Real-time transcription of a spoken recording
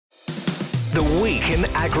The Week in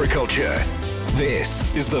Agriculture.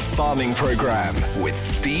 This is the Farming Programme with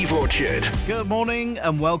Steve Orchard. Good morning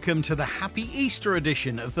and welcome to the Happy Easter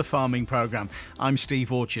edition of the Farming Programme. I'm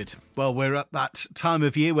Steve Orchard. Well, we're at that time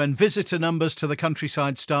of year when visitor numbers to the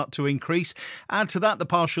countryside start to increase. Add to that the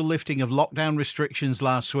partial lifting of lockdown restrictions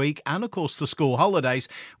last week and, of course, the school holidays.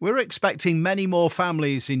 We're expecting many more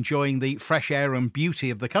families enjoying the fresh air and beauty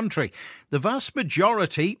of the country. The vast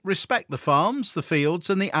majority respect the farms, the fields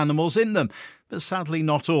and the animals in them, but sadly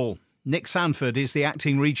not all. Nick Sanford is the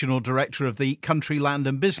Acting Regional Director of the Country Land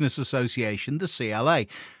and Business Association, the CLA.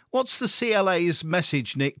 What's the CLA's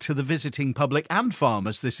message, Nick, to the visiting public and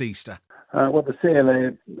farmers this Easter? Well, the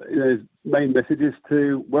CLA's main message is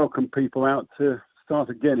to welcome people out to start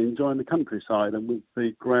again enjoying the countryside. And with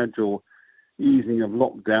the gradual easing of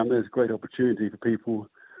lockdown, there's great opportunity for people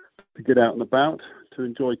to get out and about, to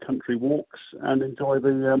enjoy country walks and enjoy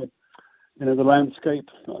the landscape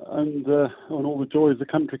and all the joys the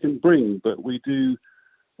country can bring. But we do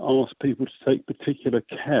ask people to take particular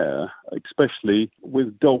care, especially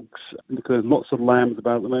with dogs, because there's lots of lambs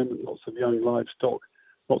about at the moment, lots of young livestock,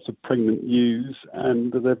 lots of pregnant ewes,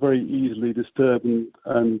 and they're very easily disturbed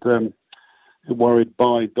and worried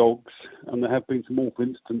by dogs. And there have been some awful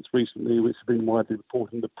incidents recently, which have been widely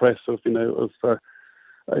reported in the press of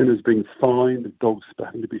owners being fined, of dogs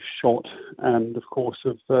having to be shot, and of course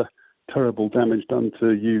of terrible damage done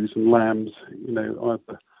to ewes and lambs, either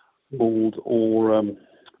mauled or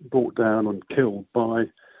brought down and killed by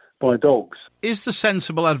dogs. Is the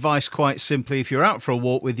sensible advice quite simply, if you're out for a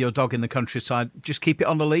walk with your dog in the countryside, just keep it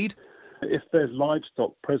on the lead? If there's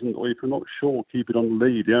livestock present or if you're not sure, keep it on the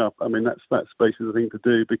lead, yeah. I mean, that's basically the thing to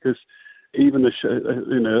do, because even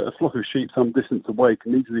a flock of sheep some distance away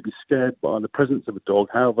can easily be scared by the presence of a dog,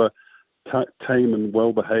 however tame and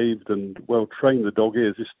well-behaved and well-trained the dog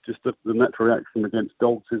is. It's just the natural reaction against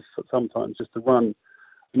dogs is sometimes just to run.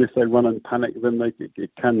 And if they run and panic, then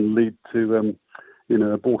it can lead to,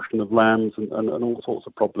 abortion of lambs and all sorts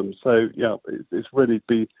of problems. So, yeah, it's really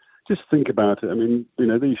just think about it. I mean,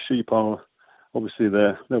 these sheep are, obviously,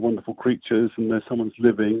 they're wonderful creatures and they're someone's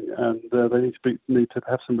living, and they need to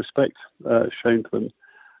have some respect shown to them.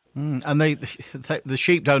 And the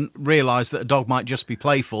sheep don't realise that a dog might just be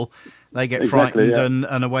playful. They get frightened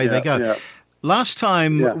and away they go. Yeah. Last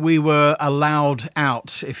time we were allowed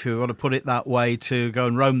out, if you want to put it that way, to go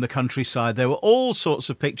and roam the countryside, there were all sorts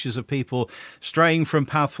of pictures of people straying from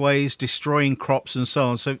pathways, destroying crops and so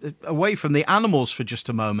on. So away from the animals for just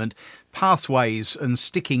a moment, pathways and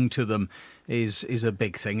sticking to them is a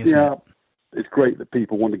big thing, isn't it? It's great that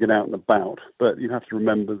people want to get out and about, but you have to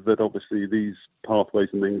remember that obviously these pathways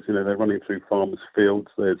and things, they're running through farmers' fields.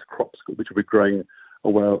 There's crops which will be growing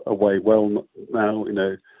away well now.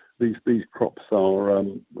 These crops are,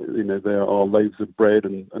 there are loaves of bread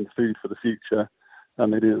and food for the future,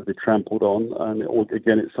 and they need to be trampled on. And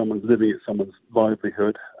again, it's someone's living, it's someone's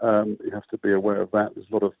livelihood. You have to be aware of that. There's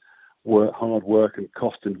a lot of hard work and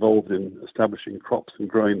cost involved in establishing crops and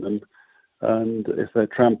growing them. And if they're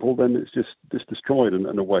trampled, then it's just destroyed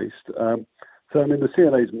and a waste. So, I mean, the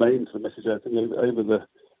CLA's main sort of message, I think, over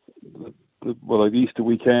the Easter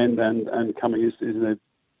weekend and coming is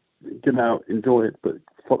get out, enjoy it, but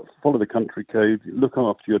follow the country code, look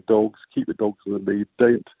after your dogs, keep the dogs on the lead,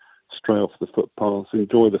 don't stray off the footpaths,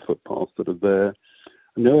 enjoy the footpaths that are there.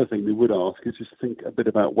 And the other thing we would ask is just think a bit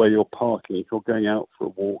about where you're parking. If you're going out for a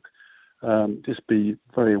walk, just be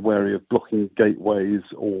very wary of blocking gateways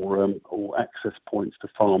or access points to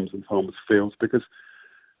farms and farmers' fields, because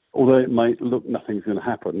although it might look nothing's going to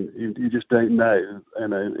happen, you just don't know.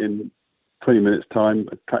 In 20 minutes' time,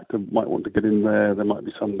 a tractor might want to get in there. There might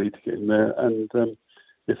be some need to get in there, and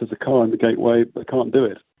if there's a car in the gateway, they can't do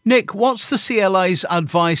it. Nick, what's the CLA's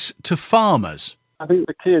advice to farmers? I think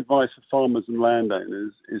the key advice for farmers and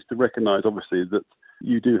landowners is to recognise, obviously, that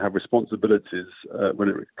you do have responsibilities when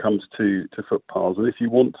it comes to footpaths, and if you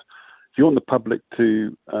want the public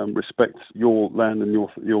to respect your land and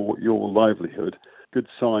your livelihood, good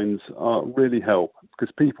signs really help,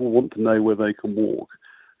 because people want to know where they can walk.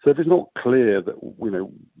 So if it's not clear that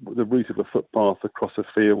the route of a footpath across a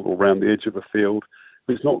field or around the edge of a field,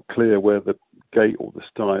 if it's not clear where the gate or the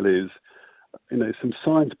stile is, some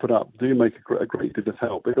signs put up do make a great deal of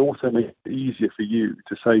help. It also makes it easier for you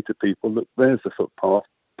to say to people, look, there's the footpath,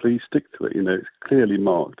 please stick to it. It's clearly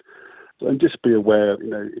marked. And just be aware,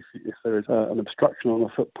 if there is an obstruction on a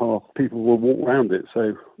footpath, people will walk around it.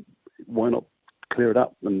 So why not clear it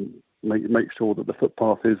up and make sure that the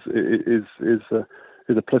footpath is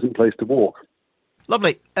a pleasant place to walk.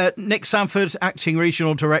 Lovely. Nick Sanford, Acting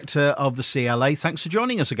Regional Director of the CLA. Thanks for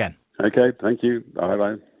joining us again. Okay, thank you.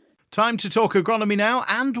 Bye-bye. Time to talk agronomy now,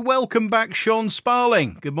 and welcome back Sean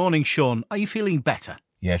Sparling. Good morning, Sean. Are you feeling better?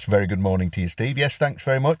 Yes, very good morning to you, Steve. Yes, thanks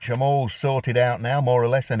very much. I'm all sorted out now, more or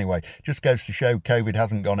less anyway. Just goes to show COVID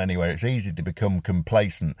hasn't gone anywhere. It's easy to become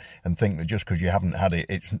complacent and think that just because you haven't had it,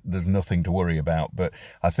 there's nothing to worry about. But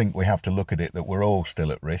I think we have to look at it that we're all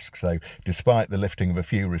still at risk. So despite the lifting of a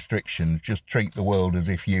few restrictions, just treat the world as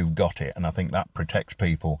if you've got it. And I think that protects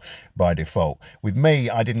people by default. With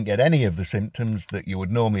me, I didn't get any of the symptoms that you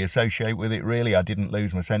would normally associate with it, really. I didn't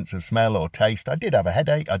lose my sense of smell or taste. I did have a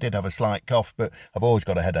headache. I did have a slight cough, but I've always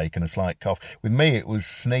got a headache and a slight cough. With me, it was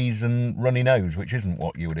sneeze and runny nose, which isn't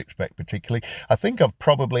what you would expect particularly. I think I've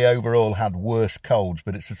probably overall had worse colds,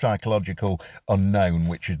 but it's a psychological unknown,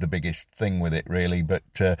 which is the biggest thing with it, really. But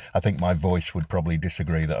I think my voice would probably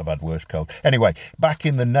disagree that I've had worse cold. Anyway, back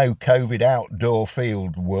in the no-COVID outdoor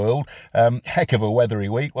field world, heck of a weathery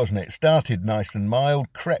week, wasn't it? Started nice and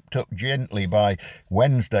mild, crept up gently by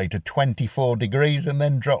Wednesday to 24 degrees, and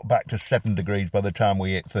then dropped back to 7 degrees by the time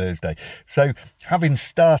we hit Thursday. So, having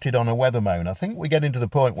started on a weather moan, I think we get into the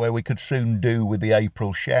point where we could soon do with the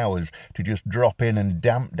April showers to just drop in and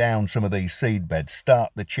damp down some of these seed beds,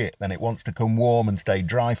 start the chip, then it wants to come warm and stay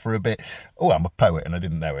dry for a bit. Oh, I'm a poet and I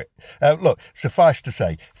didn't know it. Look, suffice to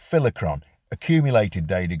say, Philocron, accumulated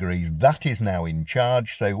day degrees, that is now in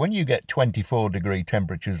charge. So when you get 24 degree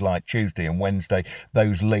temperatures like Tuesday and Wednesday,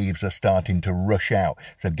 those leaves are starting to rush out.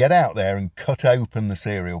 So get out there and cut open the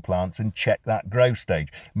cereal plants and check that growth stage.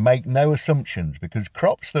 Make no assumptions, because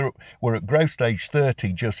crops that were at growth stage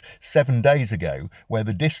 30 just 7 days ago, where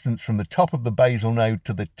the distance from the top of the basal node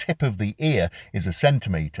to the tip of the ear is a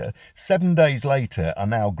centimetre, 7 days later are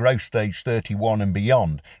now growth stage 31 and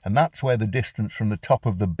beyond. And that's where the distance from the top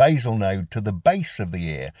of the basal node to the base of the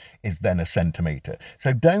ear is then a centimetre.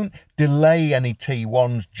 So don't delay any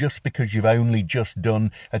T1s just because you've only just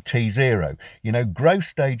done a T0. You know, growth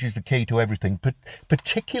stage is the key to everything,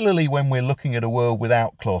 particularly when we're looking at a world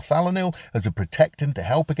without chlorthalonil as a protectant to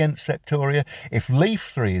help against septoria. If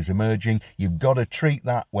leaf 3 is emerging, you've got to treat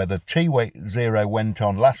that whether T0 went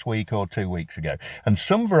on last week or 2 weeks ago. And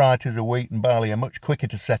some varieties of wheat and barley are much quicker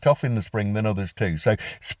to set off in the spring than others too. So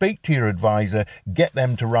speak to your advisor, get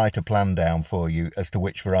them to write a plan down for you as to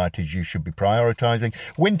which varieties you should be prioritising.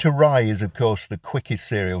 Winter rye is, of course, the quickest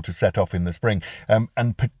cereal to set off in the spring,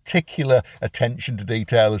 and particular attention to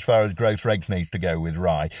detail as far as growth regs needs to go with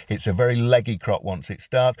rye. It's a very leggy crop once it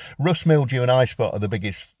starts. Rust, mildew and eye spot are the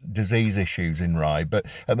biggest disease issues in rye, but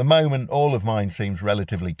at the moment all of mine seems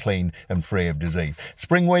relatively clean and free of disease.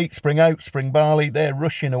 Spring wheat, spring oats, spring barley, they're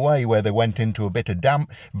rushing away where they went into a bit of damp.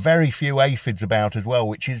 Very few aphids about as well,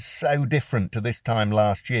 which is so different to this time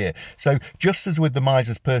last year. So just as with the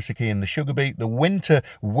Mysis persicii and the sugar beet, the winter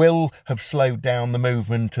will have slowed down the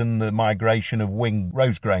movement and the migration of winged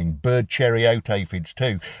rosegrain, bird cherry oat aphids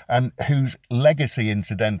too, and whose legacy,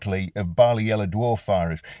 incidentally, of barley yellow dwarf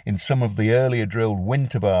virus in some of the earlier drilled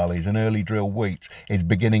winter barleys and early drilled wheats is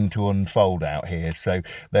beginning to unfold out here. So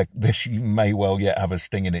this may well yet have a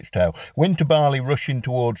sting in its tail. Winter barley rushing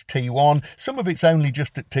towards T1. Some of it's only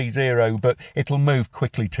just at T0, but it'll move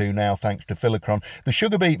quickly too now thanks to Philocron. The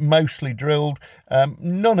sugar beet mostly drilled,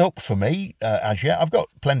 none up for me as yet. I've got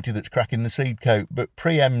plenty that's cracking the seed coat, but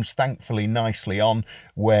preem's thankfully nicely on,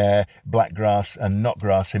 where blackgrass and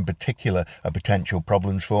knotgrass in particular are potential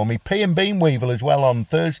problems for me. Pea and bean weevil as well on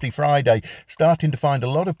Thursday, Friday, starting to find a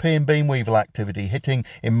lot of pea and bean weevil activity hitting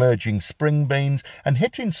emerging spring beans and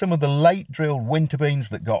hitting some of the late drilled winter beans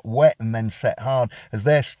that got wet and then set hard, as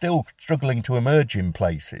they're still struggling to emerge in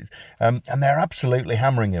places, and they're absolutely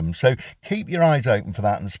hammering them. So keep your eyes open for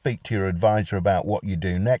that and speak to your advisor about what you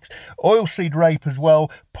do next. Oilseed rape as well.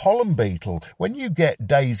 Pollen beetle. When you get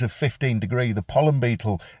days of 15 degree, the pollen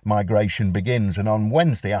beetle migration begins, and on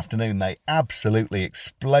Wednesday afternoon they absolutely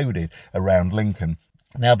exploded around Lincoln.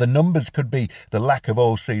 Now, the numbers could be the lack of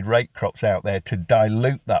oilseed rape crops out there to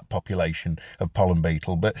dilute that population of pollen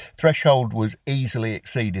beetle, but threshold was easily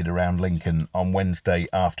exceeded around Lincoln on Wednesday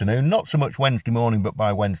afternoon. Not so much Wednesday morning, but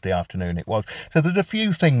by Wednesday afternoon it was. So there's a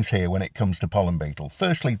few things here when it comes to pollen beetle.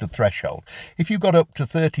 Firstly, the threshold. If you got up to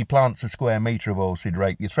 30 plants a square metre of oilseed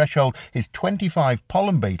rape, your threshold is 25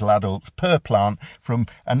 pollen beetle adults per plant from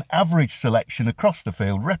an average selection across the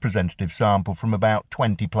field, representative sample from about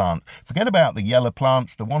 20 plants. Forget about the yellow plants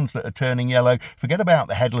plants, the ones that are turning yellow, forget about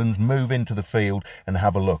the headlands, move into the field and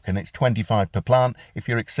have a look. And it's 25 per plant. If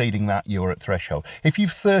you're exceeding that, you're at threshold. If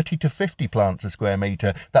you've 30 to 50 plants a square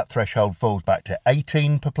metre, that threshold falls back to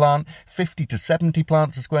 18 per plant. 50 to 70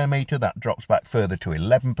 plants a square metre, that drops back further to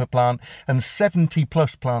 11 per plant. And 70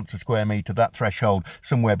 plus plants a square metre, that threshold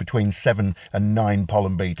somewhere between 7 and 9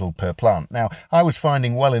 pollen beetle per plant. Now, I was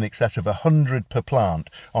finding well in excess of 100 per plant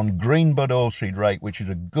on green bud oilseed rape, which is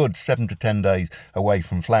a good 7 to 10 days away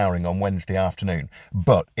from flowering on Wednesday afternoon.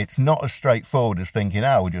 But it's not as straightforward as thinking,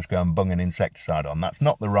 we'll just go and bung an insecticide on. That's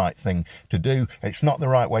not the right thing to do. It's not the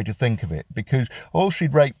right way to think of it, because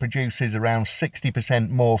oilseed rape produces around 60%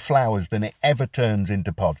 more flowers than it ever turns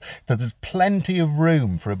into pods. So there's plenty of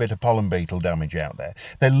room for a bit of pollen beetle damage out there.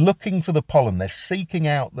 They're looking for the pollen, they're seeking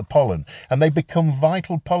out the pollen, and they become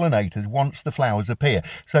vital pollinators once the flowers appear.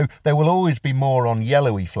 So there will always be more on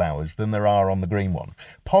yellowy flowers than there are on the green ones.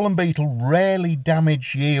 Pollen beetle rarely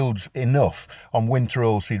damage yields enough on winter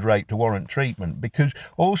oilseed rape to warrant treatment, because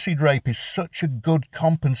oilseed rape is such a good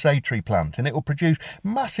compensatory plant, and it will produce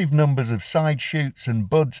massive numbers of side shoots and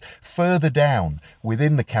buds further down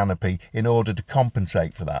within the canopy in order to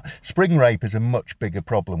compensate for that. Spring rape is a much bigger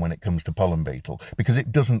problem when it comes to pollen beetle, because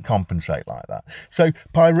it doesn't compensate like that. So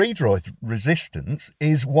pyrethroid resistance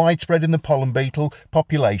is widespread in the pollen beetle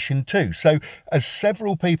population too. So as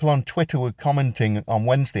several people on Twitter were commenting on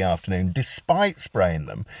Wednesday afternoon, despite spraying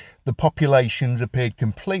them, the populations appeared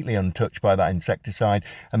completely untouched by that insecticide,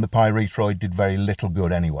 and the pyrethroid did very little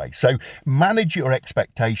good anyway. So manage your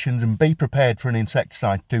expectations and be prepared for an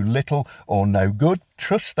insecticide to do little or no good.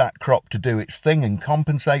 Trust that crop to do its thing and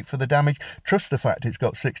compensate for the damage. Trust the fact it's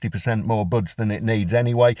got 60% more buds than it needs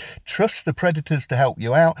anyway. Trust the predators to help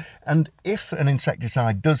you out. And if an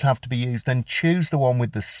insecticide does have to be used, then choose the one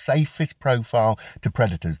with the safest profile to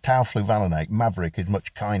predators. Taufluvalinate, Maverick, is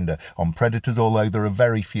much kinder on predators, although there are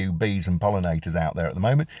very few bees and pollinators out there at the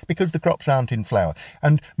moment because the crops aren't in flower.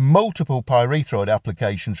 And multiple pyrethroid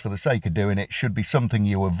applications for the sake of doing it should be something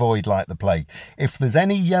you avoid like the plague. If there's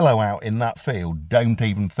any yellow out in that field, don't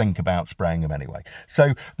even think about spraying them anyway.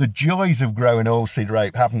 So the joys of growing oilseed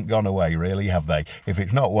rape haven't gone away, really, have they? If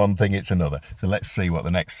it's not one thing, it's another. So let's see what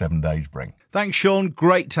the next 7 days bring. Thanks, Sean.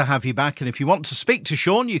 Great to have you back. And if you want to speak to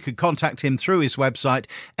Sean, you could contact him through his website,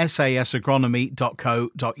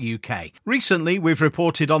 sasagronomy.co.uk. Recently, we've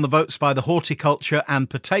reported on the votes by the horticulture and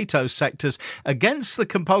potato sectors against the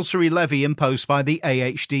compulsory levy imposed by the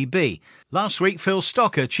AHDB. Last week, Phil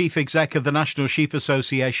Stocker, Chief Exec of the National Sheep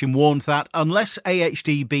Association, warned that unless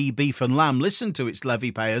AHDB beef and lamb listened to its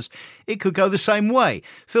levy payers, it could go the same way.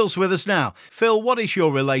 Phil's with us now. Phil, what is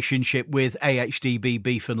your relationship with AHDB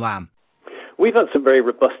beef and lamb? We've had some very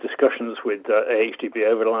robust discussions with AHDB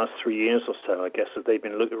over the last 3 years or so, I guess, as they've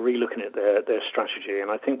been re-looking at their strategy.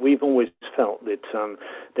 And I think we've always felt that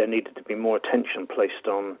there needed to be more attention placed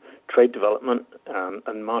on trade development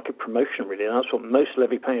and market promotion, really. And that's what most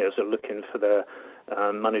levy payers are looking for their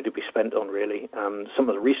money to be spent on, really. Some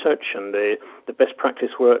of the research and the best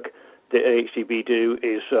practice work that AHDB do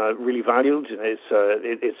is really valued, and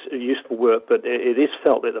it's useful work, but it is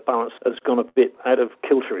felt that the balance has gone a bit out of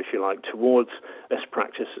kilter, if you like, towards best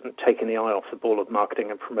practice and taking the eye off the ball of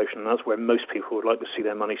marketing and promotion, and that's where most people would like to see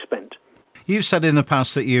their money spent. You've said in the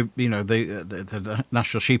past that the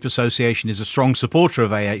National Sheep Association is a strong supporter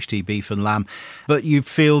of AHD beef and lamb, but you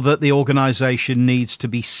feel that the organisation needs to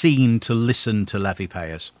be seen to listen to levy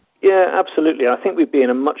payers. Yeah, absolutely. I think we'd be in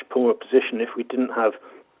a much poorer position if we didn't have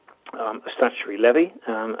a statutory levy,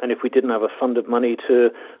 and if we didn't have a fund of money to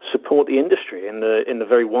support the industry in the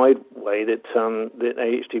very wide way that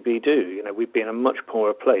AHDB do. You know, we'd be in a much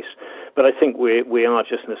poorer place. But I think we are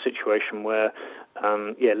just in a situation where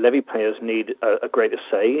levy payers need a greater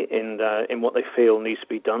say in what they feel needs to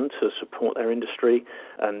be done to support their industry,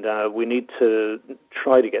 and we need to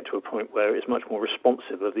try to get to a point where it's much more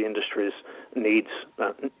responsive of the industry's needs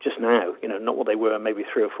just now. You know, not what they were maybe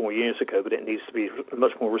 3 or 4 years ago, but it needs to be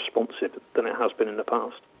much more responsive than it has been in the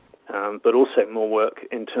past. But also more work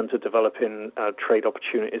in terms of developing trade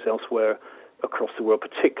opportunities elsewhere across the world,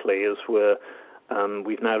 particularly as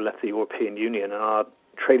we've now left the European Union, and our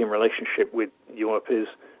trading relationship with Europe is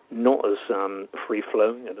not as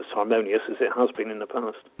free-flowing and as harmonious as it has been in the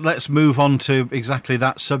past. Let's move on to exactly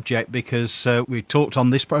that subject, because we talked on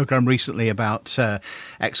this programme recently about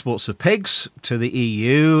exports of pigs to the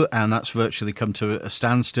EU, and that's virtually come to a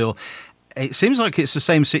standstill. It seems like it's the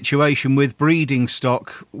same situation with breeding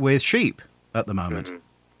stock with sheep at the moment. Mm-hmm.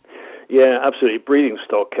 Yeah, absolutely. Breeding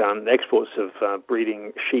stock, exports of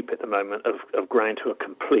breeding sheep at the moment have ground to a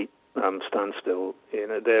complete standstill.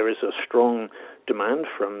 There is a strong demand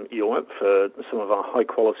from Europe for some of our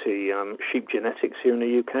high-quality sheep genetics here in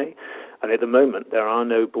the UK, and at the moment there are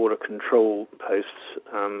no border control posts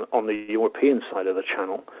on the European side of the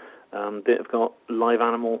channel that have got live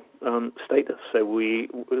animal status. So we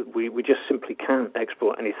just simply can't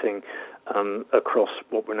export anything across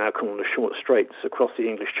what we're now calling the short straits, across the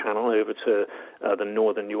English Channel over to the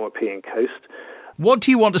northern European coast. What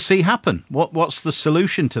do you want to see happen? What's the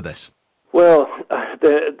solution to this? Well,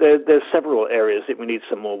 there's several areas that we need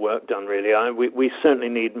some more work done, really. We certainly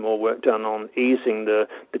need more work done on easing the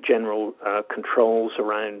general controls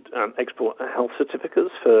around export health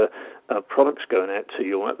certificates for products going out to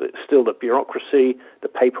Europe. It's still the bureaucracy, the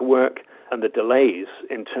paperwork, and the delays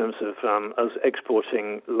in terms of us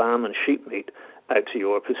exporting lamb and sheep meat out to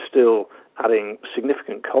Europe is still adding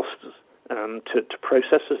significant costs to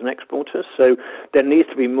processors and exporters. So there needs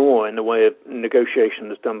to be more in the way of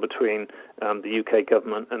negotiations done between the UK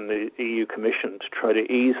government and the EU Commission to try to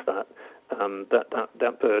ease that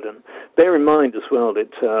burden. Bear in mind as well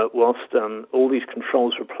that whilst all these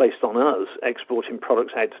controls were placed on us exporting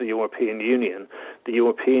products out to the European Union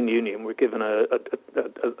were given a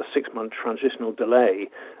 6-month transitional delay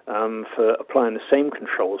for applying the same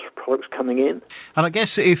controls for products coming in. And I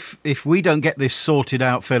guess if we don't get this sorted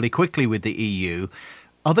out fairly quickly with the EU,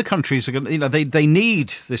 other countries are going to, they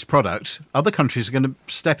need this product. Other countries are going to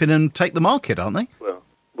step in and take the market, aren't they?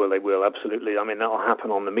 Well, they will, absolutely. I mean, that'll happen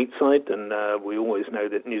on the meat side, and we always know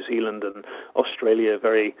that New Zealand and Australia are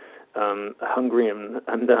very hungry and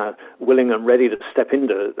willing and ready to step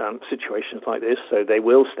into situations like this. So they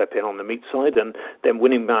will step in on the meat side, and then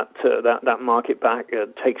winning that market back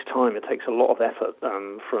takes time. It takes a lot of effort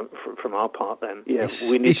from our part. Then,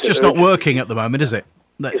 it's just not working at the moment, is it?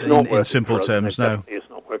 It's not in simple terms, no. It's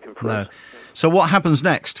not working for us. So what happens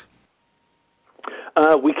next?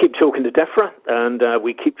 We keep talking to DEFRA, and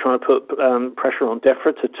we keep trying to put pressure on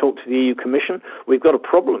DEFRA to talk to the EU Commission. We've got a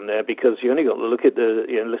problem there because you only got to look at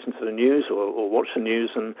listen to the news or watch the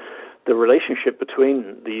news, and the relationship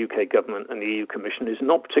between the UK government and the EU Commission is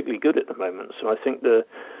not particularly good at the moment. So I think the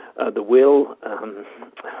will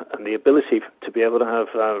and the ability to be able to have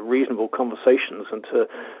reasonable conversations and to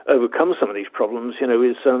overcome some of these problems,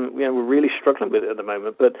 is we're really struggling with it at the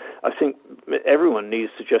moment. But I think everyone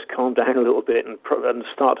needs to just calm down a little bit and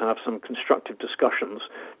start to have some constructive discussions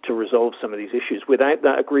to resolve some of these issues. Without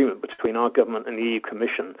that agreement between our government and the EU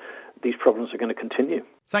Commission, these problems are going to continue.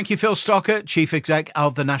 Thank you, Phil Stocker, Chief Exec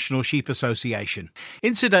of the National Sheep Association.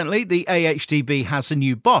 Incidentally, the AHDB has a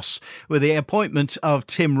new boss with the appointment of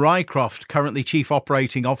Tim Rycroft, currently Chief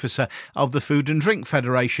Operating Officer of the Food and Drink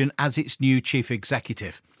Federation, as its new Chief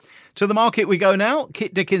Executive. To the market we go now.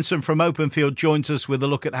 Kit Dickinson from Openfield joins us with a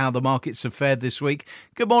look at how the markets have fared this week.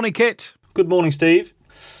 Good morning, Kit. Good morning, Steve.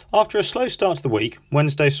 After a slow start to the week,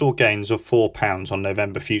 Wednesday saw gains of £4 on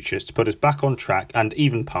November futures to put us back on track and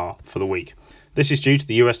even par for the week. This is due to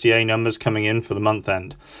the USDA numbers coming in for the month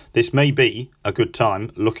end. This may be a good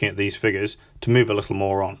time, looking at these figures, to move a little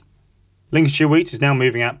more on. Lincolnshire wheat is now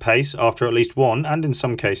moving at pace after at least one, and in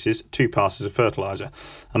some cases, 2 passes of fertiliser,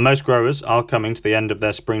 and most growers are coming to the end of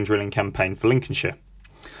their spring drilling campaign for Lincolnshire.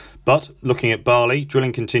 But looking at barley,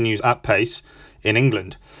 drilling continues at pace in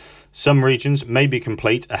England. Some regions may be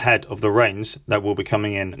complete ahead of the rains that will be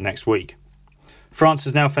coming in next week. France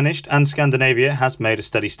is now finished and Scandinavia has made a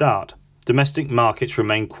steady start. Domestic markets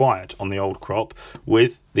remain quiet on the old crop,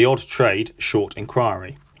 with the odd trade short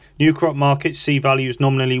inquiry. New crop markets see values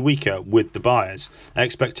nominally weaker with the buyers.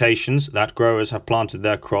 Expectations that growers have planted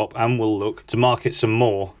their crop and will look to market some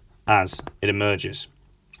more as it emerges.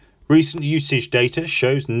 Recent usage data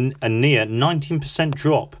shows a near 19%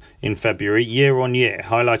 drop in February year on year,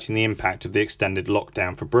 highlighting the impact of the extended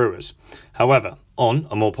lockdown for brewers. However, on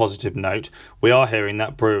a more positive note, we are hearing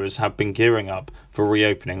that brewers have been gearing up for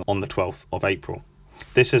reopening on the 12th of April.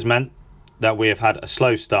 This has meant that we have had a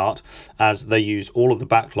slow start as they use all of the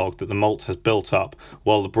backlog that the malt has built up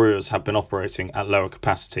while the brewers have been operating at lower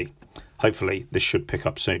capacity. Hopefully this should pick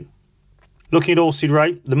up soon. Looking at oilseed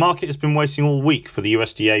rape, the market has been waiting all week for the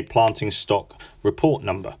USDA planting stock report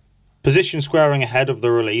number. Position squaring ahead of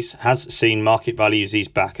the release has seen market values ease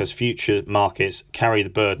back as future markets carry the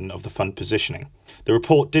burden of the fund positioning. The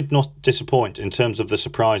report did not disappoint in terms of the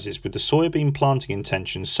surprises, with the soybean planting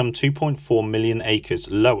intentions some 2.4 million acres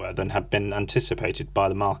lower than had been anticipated by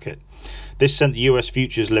the market. This sent the US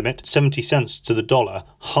futures limit 70 cents to the dollar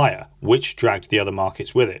higher, which dragged the other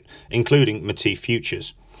markets with it, including Métis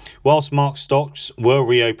futures. Whilst marked stocks were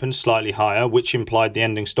reopened slightly higher, which implied the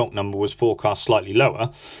ending stock number was forecast slightly lower,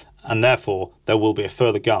 and therefore there will be a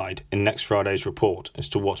further guide in next Friday's report as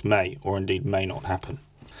to what may or indeed may not happen.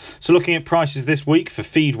 So looking at prices this week for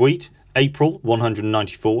feed wheat, April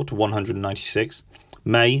 194 to 196,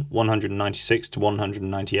 May 196 to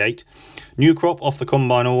 198, new crop off the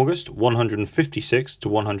combine August 156 to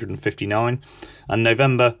 159, and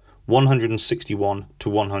November 161 to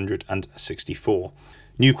 164.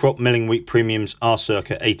 New crop milling wheat premiums are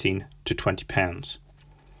circa 18 to 20 pounds.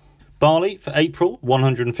 Barley for April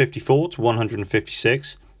 154 to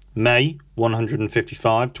 156, May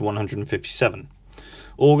 155 to 157.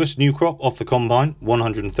 August new crop off the combine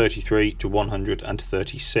 133 to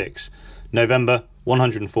 136. November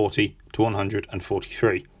 140 to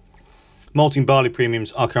 143. Malting barley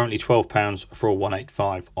premiums are currently £12 for a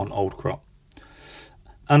 185 on old crop.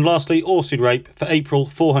 And lastly, oilseed rape for April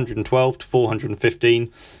 412 to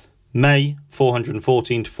 415, May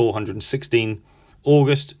 414 to 416,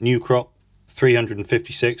 August new crop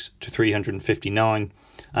 356 to 359,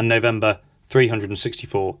 and November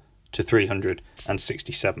 364 to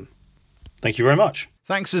 367. Thank you very much.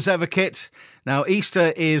 Thanks as ever, Kit. Now,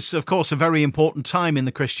 Easter is, of course, a very important time in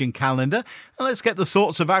the Christian calendar. And let's get the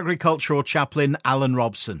thoughts of Agricultural Chaplain Alan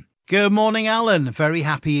Robson. Good morning, Alan. Very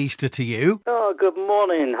happy Easter to you. Oh, good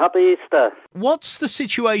morning. Happy Easter. What's the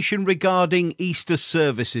situation regarding Easter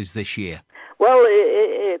services this year? Well,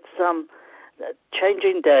 it's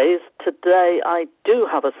changing days. Today I do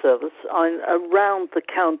have a service. Around the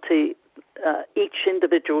county, each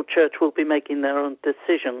individual church will be making their own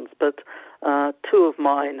decisions, but two of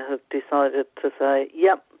mine have decided to say,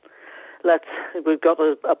 yep, we've got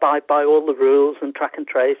to abide by all the rules and track and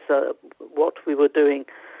trace what we were doing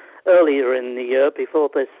earlier in the year before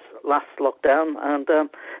this last lockdown. And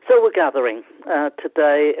so we're gathering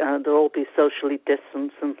today, and they'll all be socially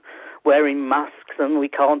distanced and wearing masks, and we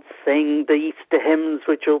can't sing the Easter hymns,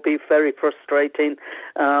 which will be very frustrating.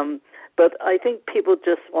 But I think people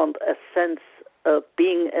just want a sense of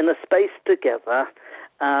being in a space together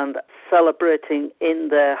and celebrating in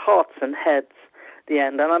their hearts and heads the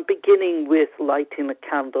end. And I'm beginning with lighting a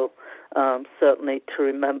candle, certainly to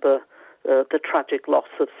remember the tragic loss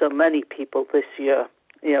of so many people this year,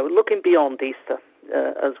 looking beyond Easter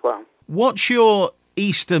as well. What's your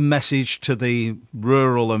Easter message to the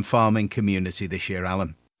rural and farming community this year,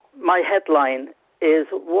 Alan? My headline is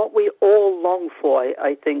what we all long for,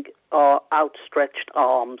 I think, are outstretched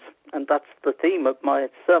arms. And that's the theme of my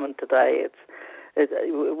sermon today.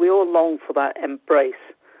 We all long for that embrace,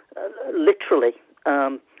 literally,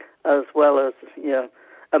 as well as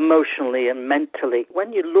emotionally and mentally.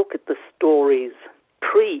 When you look at the stories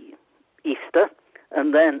pre-Easter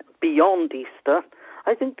and then beyond Easter,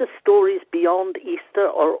 I think the stories beyond Easter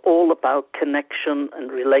are all about connection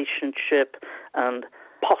and relationship and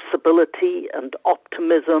possibility and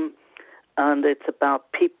optimism, and it's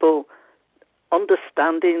about people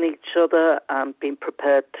understanding each other and being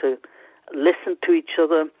prepared to listen to each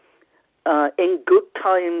other in good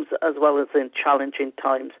times as well as in challenging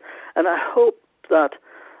times. And I hope that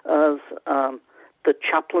as the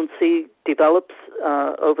chaplaincy develops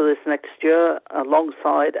over this next year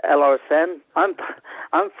alongside LRSN,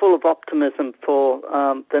 I'm full of optimism for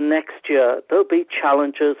the next year. There'll be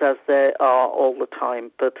challenges as there are all the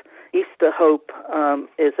time, but Easter hope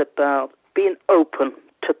is about being open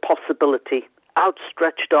to possibility.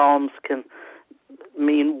 Outstretched arms can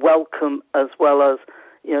mean welcome as well as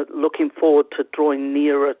looking forward to drawing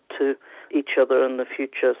nearer to each other in the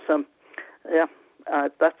future. So, I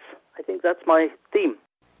think that's my theme.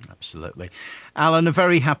 Absolutely. Alan, a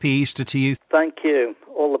very happy Easter to you. Thank you.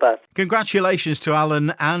 All the best. Congratulations to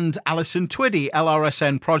Alan and Alison Twiddy,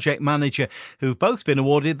 LRSN Project Manager, who've both been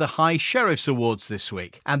awarded the High Sheriff's Awards this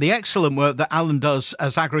week. And the excellent work that Alan does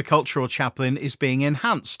as Agricultural Chaplain is being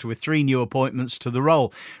enhanced with 3 new appointments to the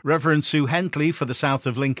role. Reverend Sue Hentley for the south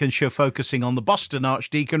of Lincolnshire, focusing on the Boston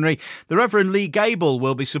Archdeaconry. The Reverend Lee Gable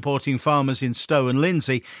will be supporting farmers in Stowe and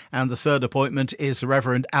Lindsay. And the third appointment is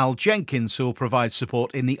Reverend Al Jenkins, who will provide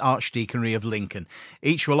support in the Archdeaconry of Lincoln.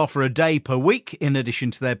 Each will offer a day per week in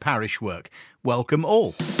addition to their parish work. Welcome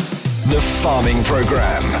all. The Farming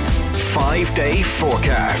Programme. 5-day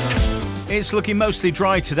forecast. It's looking mostly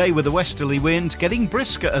dry today with a westerly wind, getting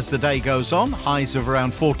brisker as the day goes on, highs of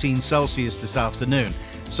around 14 Celsius this afternoon.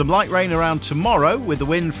 Some light rain around tomorrow with the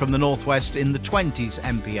wind from the northwest in the 20s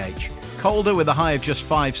mph. Colder with a high of just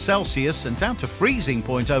 5 Celsius and down to freezing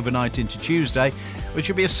point overnight into Tuesday, which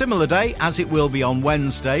will be a similar day as it will be on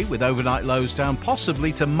Wednesday, with overnight lows down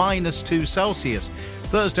possibly to -2 Celsius.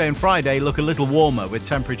 Thursday and Friday look a little warmer, with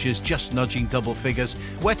temperatures just nudging double figures.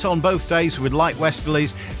 Wet on both days with light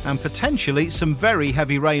westerlies and potentially some very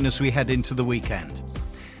heavy rain as we head into the weekend.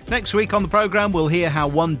 Next week on the programme, we'll hear how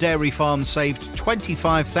one dairy farm saved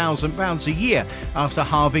 £25,000 a year after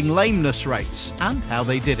halving lameness rates and how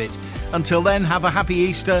they did it. Until then, have a happy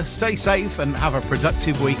Easter, stay safe and have a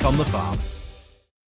productive week on the farm.